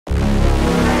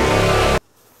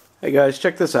Hey guys,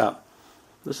 check this out.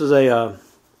 This is a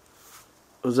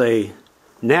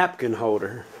napkin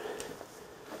holder.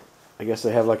 I guess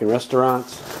they have like in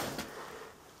restaurants.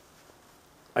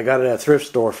 I got it at a thrift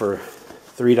store for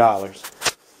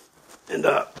 $3. And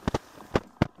I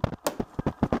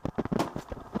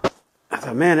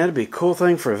thought, man, that'd be a cool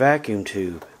thing for a vacuum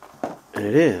tube. And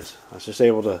it is. I was just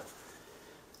able to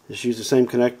just use the same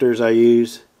connectors I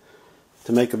use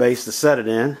to make a base to set it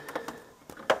in.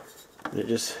 And it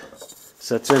just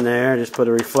sets in there. Just put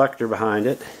a reflector behind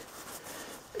it.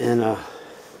 And I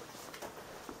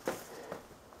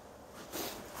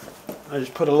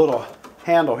just put a little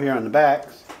handle here on the back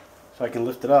so I can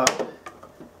lift it up.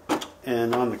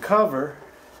 And on the cover,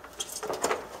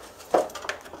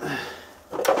 I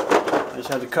just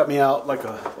had to cut me out like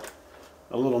a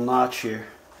little notch here.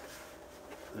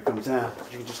 It comes down.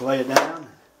 You can just lay it down.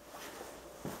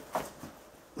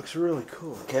 Looks really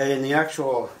cool. Okay, and the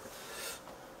actual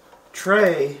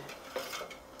tray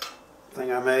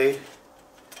thing I made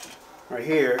right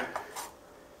here,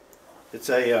 it's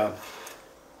a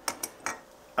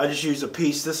I just used a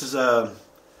piece. This is a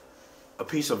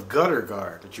piece of gutter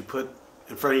guard that you put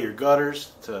in front of your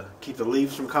gutters to keep the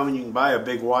leaves from coming. You can buy a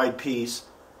big wide piece.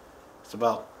 It's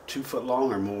about 2 foot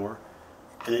long or more,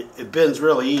 and it bends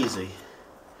really easy.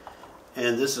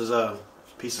 And this is a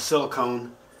piece of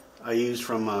silicone I used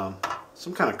from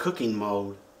some kind of cooking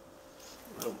mold.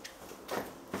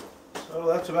 So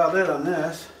that's about it on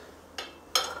this.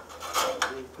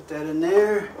 Put that in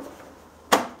there.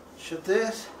 Shut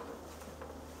this.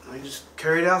 I just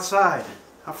carry it outside.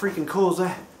 How freaking cool is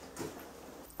that?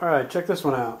 Alright, check this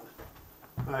one out.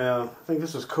 I think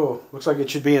this is cool. Looks like it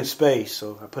should be in space,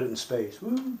 so I put it in space.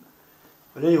 Woo.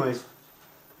 But anyways,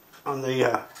 on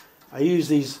the I use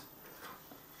these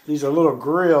are little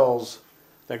grills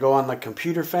that go on like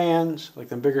computer fans, like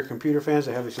the bigger computer fans.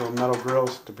 They have these little metal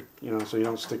grills to, you know, so you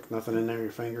don't stick nothing in there,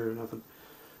 your finger or nothing.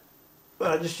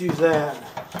 But I just use that,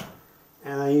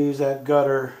 and I use that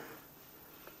gutter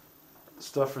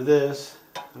stuff for this,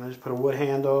 and I just put a wood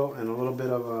handle and a little bit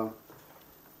of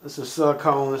this is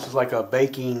silicone. This is like a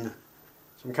baking,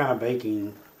 some kind of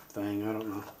baking thing. I don't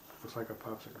know. Looks like a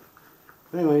popsicle.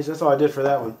 But anyways, that's all I did for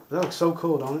that one. That looks so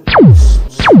cool, don't it?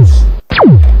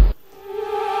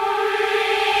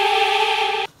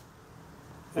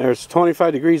 There's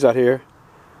 25 degrees out here.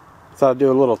 I thought I'd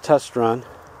do a little test run.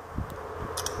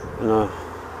 And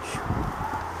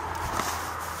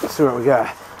let's see what we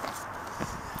got.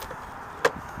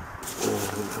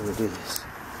 I'm gonna do this.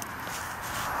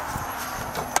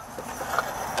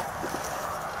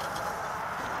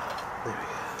 There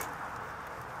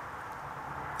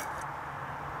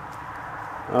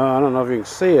we go. I don't know if you can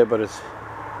see it, but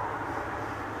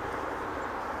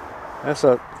that's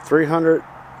a 300,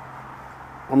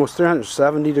 almost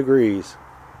 370 degrees.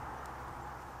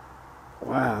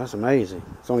 Wow, that's amazing.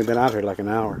 It's only been out here like an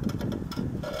hour.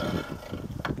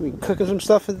 We cooking some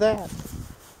stuff with that.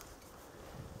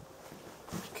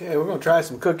 Okay, we're going to try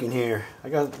some cooking here. I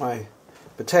got my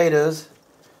potatoes.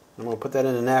 I'm going to put that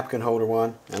in a napkin holder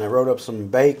one. And I wrote up some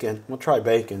bacon. We'll try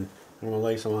bacon. I'm going to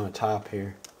lay some on the top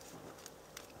here.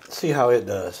 Let's see how it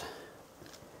does.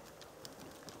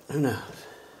 Who knows?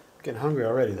 I'm getting hungry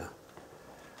already though.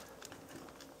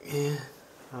 And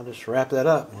I'll just wrap that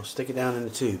up and we'll stick it down in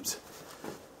the tubes.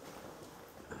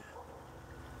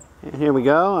 And here we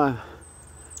go.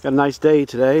 Got a nice day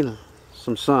today.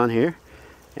 Some sun here.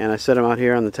 And I set them out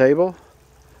here on the table.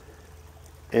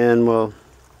 And we'll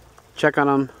check on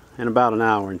them in about an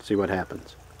hour and see what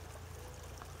happens.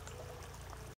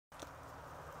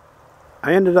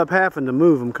 I ended up having to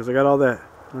move them because I got all that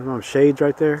shades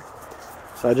right there.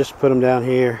 So I just put them down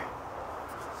here.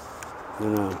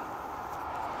 And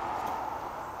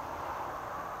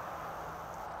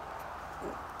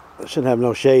I should have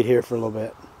no shade here for a little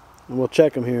bit. And we'll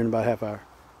check them here in about a half hour.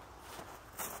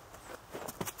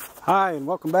 Hi, and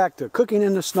welcome back to Cooking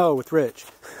in the Snow with Rich.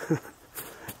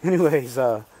 Anyways,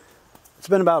 it's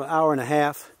been about an hour and a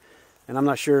half, and I'm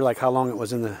not sure like how long it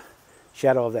was in the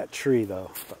shadow of that tree though.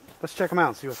 But let's check them out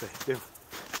and see what they do.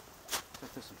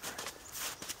 Set this in first.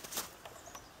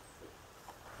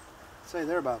 I'd say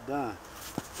they're about done.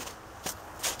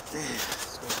 Yeah,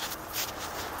 let's go.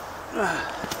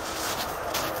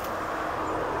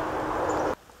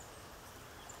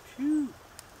 Phew.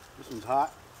 This one's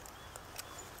hot.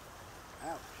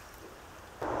 Ouch.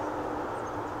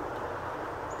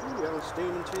 Ooh, that one's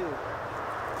steaming too.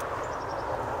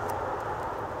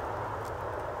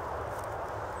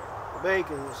 The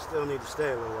bacon will still need to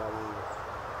stay a little while longer.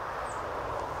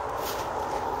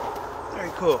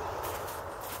 Very cool.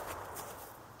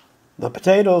 The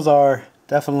potatoes are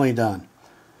definitely done.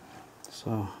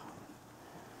 So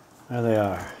There they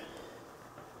are.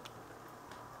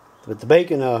 But the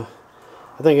bacon, I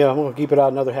think I'm going to keep it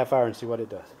out another half hour and see what it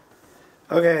does.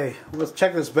 Okay, let's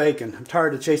check this bacon. I'm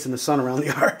tired of chasing the sun around the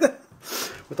yard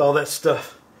with all that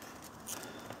stuff.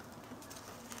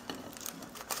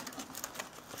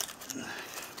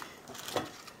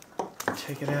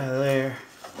 Take it out of there.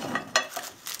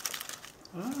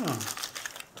 Oh.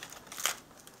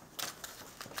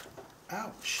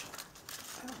 Ouch.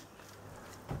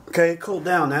 Okay, it cooled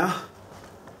down now.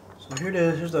 So here it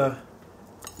is. Here's the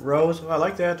rows. Oh, I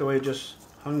like that, the way it just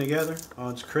hung together. Oh,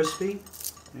 it's crispy.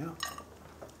 Yeah.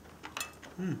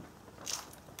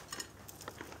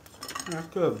 That's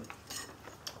good.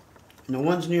 And the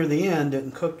ones near the end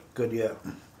didn't cook good yet.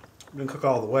 Didn't cook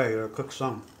all the way, or cook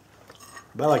some.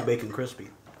 But I like bacon crispy.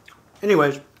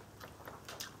 Anyways,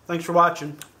 thanks for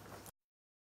watching.